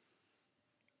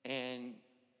 And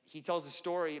he tells a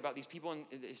story about these people in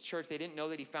his church. They didn't know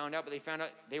that he found out, but they found out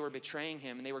they were betraying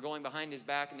him, and they were going behind his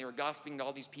back, and they were gossiping to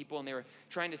all these people, and they were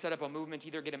trying to set up a movement to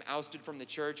either get him ousted from the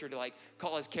church or to like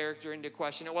call his character into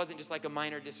question. It wasn't just like a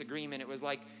minor disagreement. It was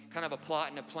like kind of a plot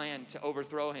and a plan to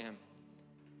overthrow him.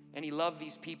 And he loved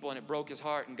these people, and it broke his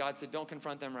heart. And God said, don't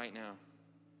confront them right now.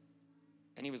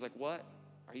 And he was like, what?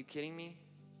 Are you kidding me?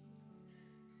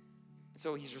 And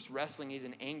so he's just wrestling. He's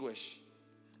in anguish.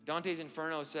 Dante's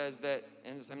Inferno says that,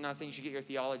 and I'm not saying you should get your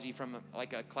theology from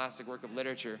like a classic work of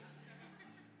literature,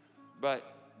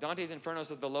 but Dante's Inferno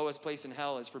says the lowest place in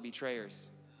hell is for betrayers.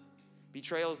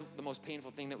 Betrayal is the most painful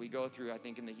thing that we go through, I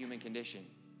think, in the human condition.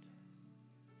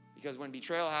 Because when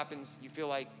betrayal happens, you feel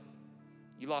like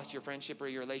you lost your friendship or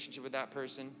your relationship with that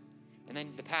person, and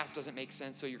then the past doesn't make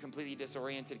sense, so you're completely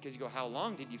disoriented because you go, how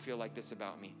long did you feel like this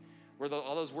about me? Were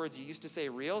all those words you used to say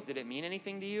real? Did it mean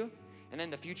anything to you? And then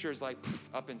the future is like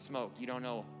up in smoke. You don't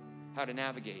know how to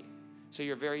navigate. So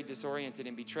you're very disoriented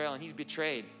in betrayal, and he's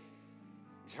betrayed.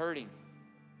 He's hurting.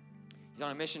 He's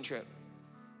on a mission trip,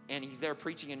 and he's there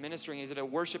preaching and ministering. He's at a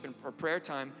worship or prayer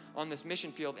time on this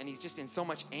mission field, and he's just in so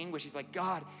much anguish. He's like,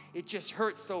 God, it just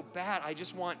hurts so bad. I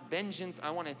just want vengeance.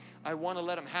 I want to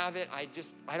let him have it. I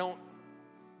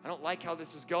don't like how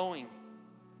this is going.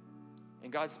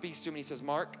 And God speaks to him, and he says,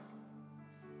 Mark,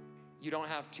 you don't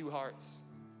have two hearts.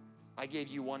 I gave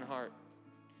you one heart.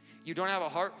 You don't have a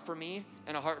heart for me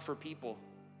and a heart for people.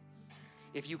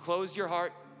 If you close your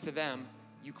heart to them,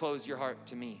 you close your heart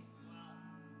to me.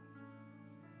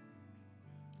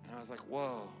 And I was like,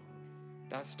 whoa.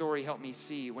 That story helped me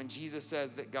see when Jesus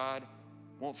says that God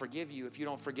won't forgive you if you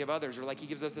don't forgive others, or like he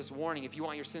gives us this warning, if you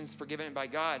want your sins forgiven by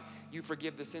God, you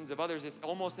forgive the sins of others. It's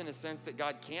almost in a sense that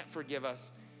God can't forgive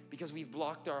us because we've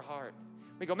blocked our heart.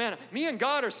 We go, man, me and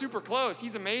God are super close.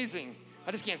 He's amazing.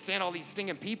 I just can't stand all these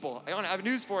stinging people. I have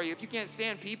news for you. If you can't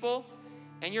stand people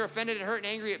and you're offended and hurt and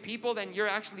angry at people, then you're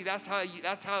actually, that's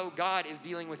how God is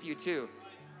dealing with you too.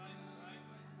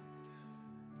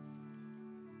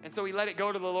 And so he let it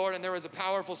go to the Lord, and there was a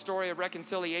powerful story of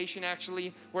reconciliation,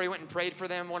 actually, where he went and prayed for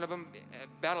them. One of them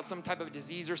battled some type of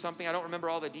disease or something. I don't remember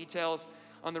all the details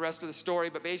on the rest of the story,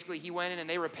 but basically he went in and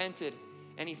they repented.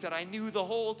 And he said, I knew the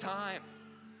whole time.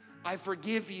 I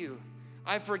forgive you.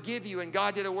 I forgive you. And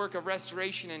God did a work of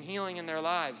restoration and healing in their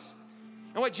lives.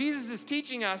 And what Jesus is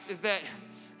teaching us is that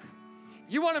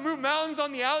you want to move mountains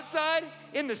on the outside,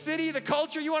 in the city, the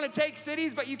culture. You want to take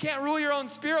cities, but you can't rule your own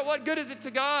spirit. What good is it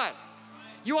to God?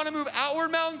 You want to move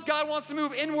outward mountains? God wants to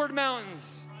move inward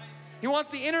mountains. He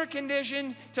wants the inner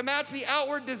condition to match the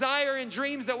outward desire and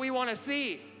dreams that we want to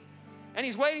see. And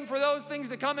he's waiting for those things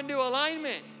to come into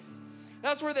alignment.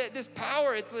 That's where this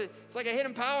power, it's like a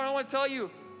hidden power. And I want to tell you,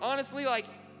 honestly, like,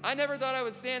 I never thought I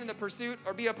would stand in the pursuit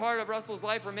or be a part of Russell's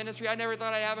life or ministry. I never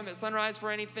thought I'd have him at Sunrise for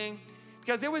anything,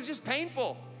 because it was just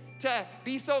painful to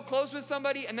be so close with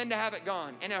somebody and then to have it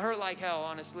gone. And it hurt like hell,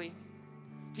 honestly.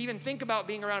 To even think about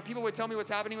being around. People would tell me what's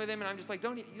happening with him, and I'm just like,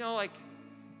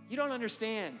 you don't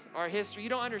understand our history. You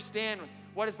don't understand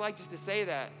what it's like just to say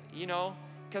that,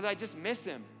 because I just miss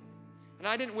him. And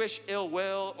I didn't wish ill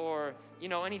will or,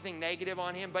 anything negative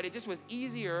on him, but it just was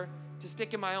easier to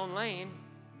stick in my own lane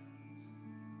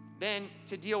than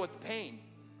to deal with the pain.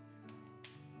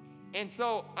 And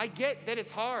so I get that it's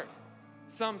hard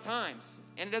sometimes,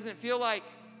 and it doesn't feel like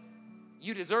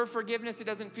you deserve forgiveness. It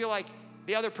doesn't feel like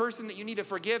the other person that you need to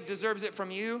forgive deserves it from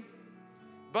you.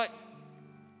 But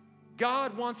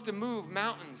God wants to move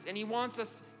mountains, and he wants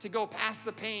us to go past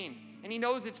the pain. And he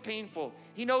knows it's painful.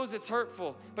 He knows it's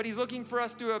hurtful. But he's looking for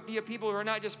us to be a people who are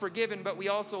not just forgiven, but we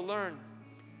also learn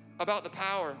about the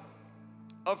power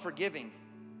of forgiving.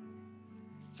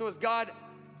 So as God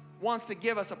wants to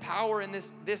give us a power in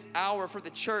this hour for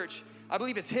the church, I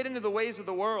believe it's hidden to the ways of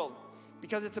the world,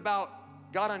 because it's about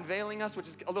God unveiling us, which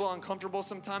is a little uncomfortable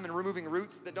sometimes, and removing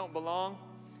roots that don't belong.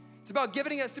 It's about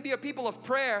giving us to be a people of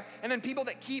prayer, and then people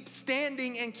that keep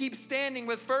standing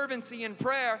with fervency in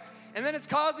prayer. And then it's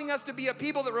causing us to be a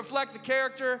people that reflect the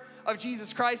character of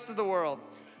Jesus Christ to the world.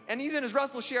 And even as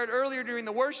Russell shared earlier during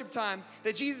the worship time,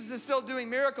 that Jesus is still doing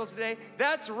miracles today.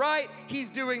 That's right, he's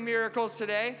doing miracles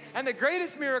today. And the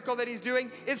greatest miracle that he's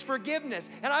doing is forgiveness.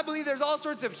 And I believe there's all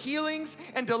sorts of healings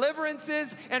and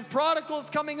deliverances and prodigals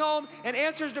coming home and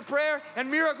answers to prayer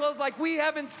and miracles like we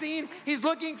haven't seen. He's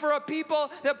looking for a people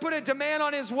that put a demand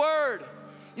on his word.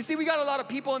 You see, we got a lot of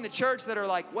people in the church that are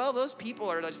like, well, those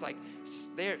people are just like,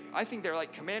 I think they're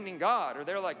like commanding God, or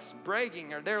they're like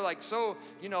bragging, or they're like so,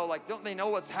 like, don't they know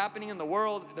what's happening in the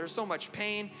world? There's so much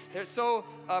pain. They're so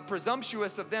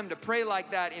presumptuous of them to pray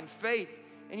like that in faith.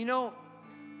 And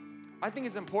I think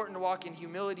it's important to walk in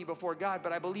humility before God,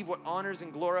 but I believe what honors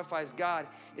and glorifies God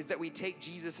is that we take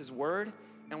Jesus' word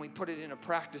and we put it into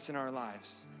practice in our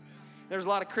lives. There's a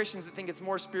lot of Christians that think it's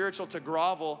more spiritual to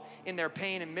grovel in their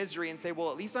pain and misery and say, well,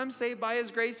 at least I'm saved by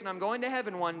his grace and I'm going to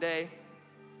heaven one day.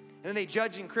 And then they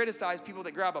judge and criticize people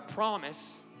that grab a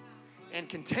promise and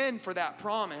contend for that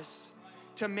promise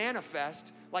to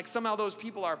manifest like somehow those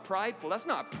people are prideful. That's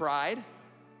not pride.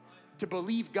 To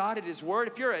believe God at his word.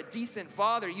 If you're a decent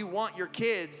father, you want your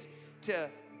kids to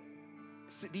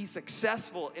be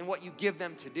successful in what you give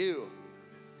them to do.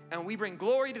 And we bring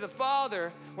glory to the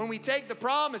Father when we take the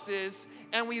promises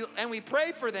and we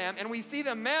pray for them and we see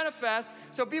them manifest,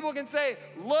 so people can say,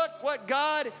 look what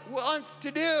God wants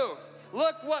to do.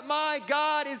 Look what my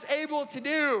God is able to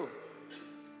do.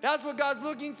 That's what God's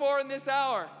looking for in this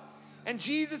hour. And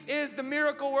Jesus is the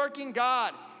miracle-working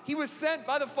God. He was sent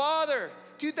by the Father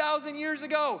 2,000 years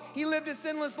ago. He lived a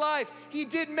sinless life. He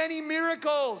did many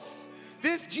miracles.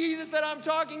 This Jesus that I'm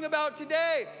talking about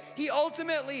today, he walked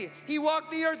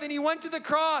the earth and he went to the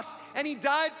cross and he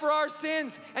died for our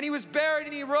sins and he was buried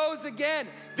and he rose again.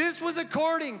 This was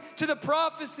according to the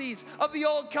prophecies of the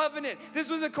old covenant.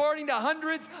 This was according to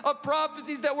hundreds of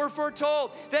prophecies that were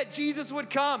foretold that Jesus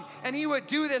would come and he would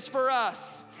do this for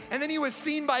us. And then he was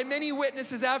seen by many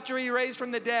witnesses after he raised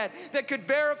from the dead that could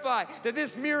verify that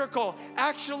this miracle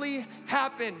actually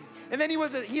happened. And then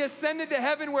he ascended to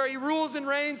heaven where he rules and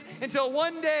reigns until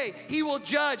one day he will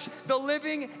judge the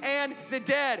living and the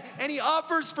dead. And he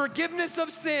offers forgiveness of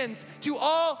sins to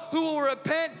all who will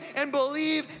repent and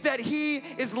believe that he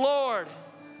is Lord.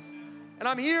 And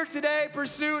I'm here today,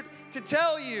 Pursuit, to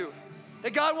tell you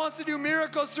that God wants to do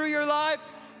miracles through your life,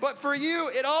 But for you,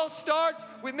 it all starts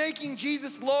with making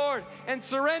Jesus Lord and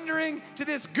surrendering to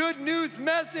this good news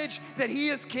message that He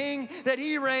is King, that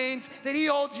He reigns, that He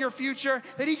holds your future,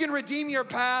 that He can redeem your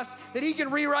past, that He can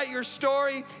rewrite your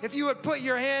story. If you would put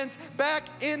your hands back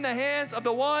in the hands of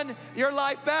the one, your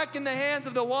life back in the hands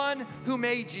of the one who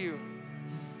made you.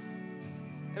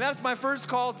 And that's my first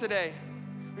call today.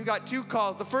 We've got 2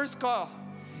 calls. The first call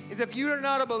is if you are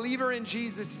not a believer in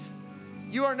Jesus,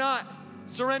 you are not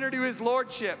surrendered to His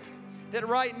lordship, that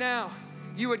right now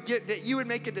you would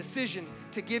make a decision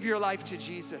to give your life to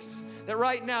Jesus. That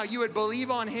right now you would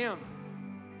believe on Him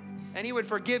and He would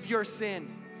forgive your sin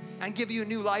and give you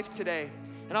new life today.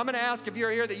 And I'm going to ask if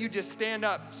you're here that you just stand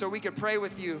up so we could pray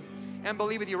with you and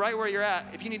believe with you right where you're at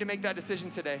if you need to make that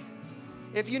decision today.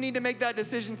 If you need to make that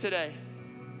decision today,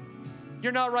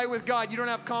 you're not right with God, you don't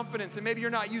have confidence, and maybe you're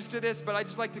not used to this, but I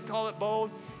just like to call it bold.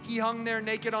 He hung there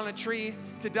naked on a tree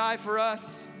to die for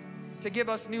us, to give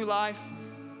us new life.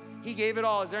 He gave it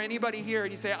all. Is there anybody here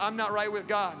and you say, I'm not right with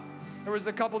God? There was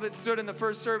a couple that stood in the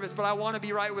first service, but I want to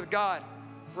be right with God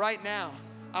right now.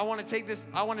 I want to take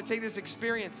this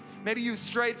experience. Maybe you've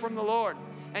strayed from the Lord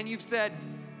and you've said,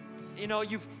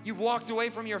 you've walked away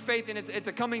from your faith and it's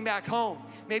a coming back home.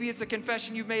 Maybe it's a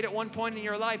confession you've made at one point in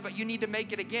your life, but you need to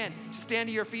make it again. Stand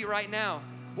to your feet right now.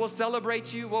 We'll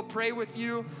celebrate you. We'll pray with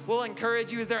you. We'll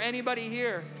encourage you. Is there anybody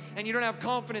here and you don't have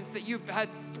confidence that you've had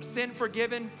sin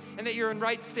forgiven and that you're in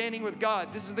right standing with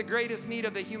God? This is the greatest need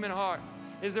of the human heart.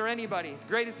 Is there anybody, the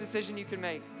greatest decision you can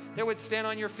make, that would stand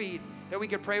on your feet, that we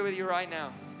could pray with you right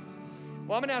now?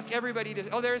 Well, I'm going to ask everybody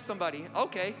to, there's somebody.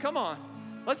 Okay, come on.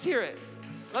 Let's hear it.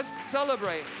 Let's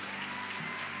celebrate.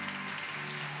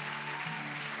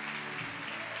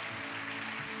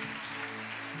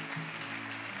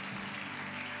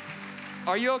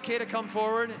 Are you okay to come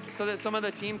forward so that some of the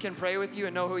team can pray with you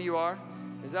and know who you are?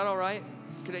 Is that all right?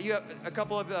 Could you have a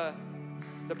couple of the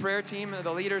prayer team,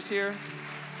 the leaders here?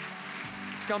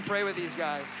 Just come pray with these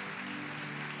guys.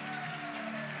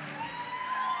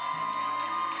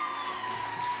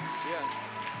 Yeah.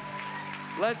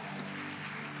 Let's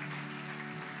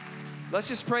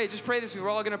just pray. Just pray this. We're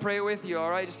all going to pray it with you,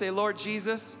 all right? Just say, Lord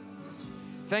Jesus,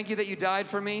 thank you that you died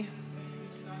for me.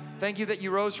 Thank you that you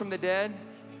rose from the dead.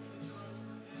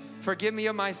 Forgive me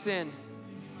of my sin.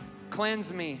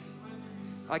 Cleanse me.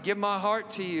 I give my heart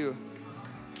to you.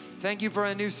 Thank you for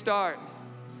a new start.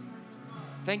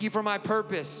 Thank you for my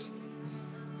purpose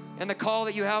and the call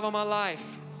that you have on my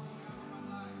life.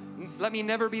 Let me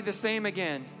never be the same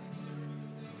again.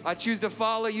 I choose to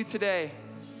follow you today.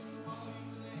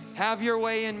 Have your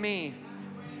way in me.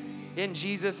 In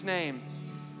Jesus' name.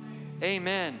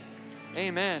 Amen.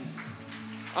 Amen.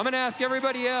 I'm going to ask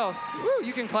everybody else. Woo,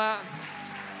 you can clap.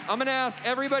 I'm going to ask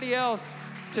everybody else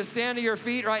to stand to your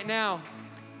feet right now.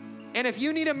 And if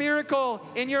you need a miracle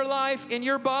in your life, in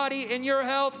your body, in your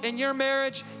health, in your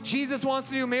marriage, Jesus wants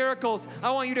to do miracles.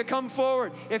 I want you to come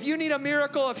forward. If you need a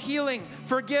miracle of healing,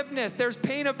 forgiveness, there's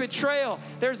pain of betrayal,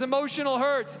 there's emotional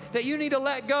hurts that you need to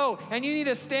let go, and you need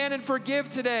to stand and forgive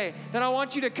today, then I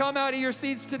want you to come out of your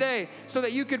seats today so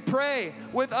that you could pray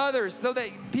with others, so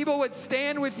that people would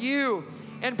stand with you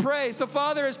and pray. So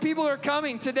Father, as people are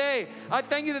coming today, I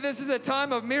thank you that this is a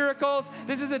time of miracles.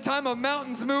 This is a time of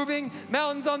mountains moving,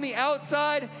 mountains on the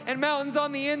outside and mountains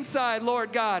on the inside,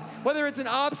 Lord God. Whether it's an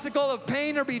obstacle of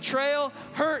pain or betrayal,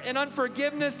 hurt and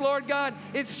unforgiveness, Lord God,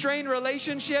 it's strained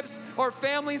relationships or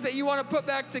families that you want to put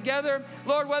back together.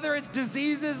 Lord, whether it's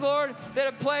diseases, Lord, that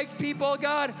have plagued people,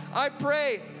 God, I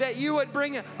pray that you would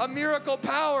bring a miracle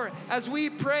power as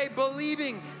we pray,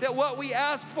 believing that what we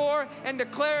ask for and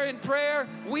declare in prayer,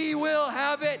 we will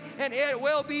have it and it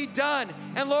will be done.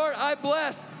 And Lord, I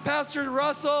bless Pastor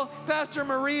Russell, Pastor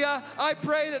Maria. I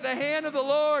pray that the hand of the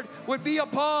Lord would be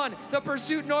upon the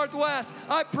Pursuit Northwest.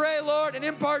 I pray, Lord, an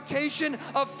impartation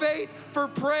of faith for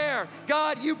prayer.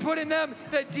 God, you put in them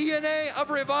the DNA of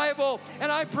revival.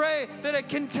 And I pray that a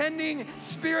contending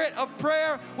spirit of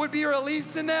prayer would be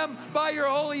released in them by your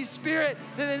Holy Spirit,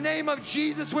 that the name of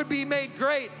Jesus would be made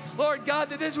great. Lord God,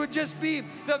 that this would just be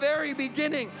the very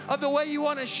beginning of the way you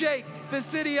want to shake the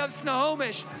city of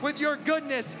Snohomish with your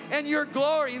goodness and your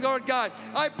glory, Lord God.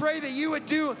 I pray that you would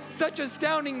do such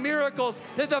astounding miracles,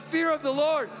 that the fear of the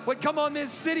Lord would come on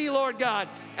this city, Lord God,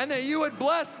 and that you would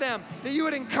bless them, that you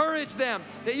would encourage them,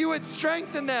 that you would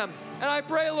strengthen them. And I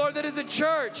pray, Lord, that as a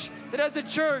church,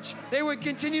 they would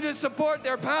continue to support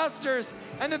their pastors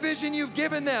and the vision you've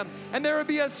given them. And there would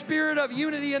be a spirit of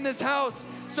unity in this house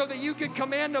so that you could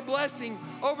command a blessing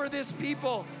over this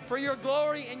people for your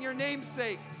glory and your name's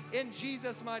sake. In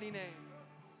Jesus' mighty name.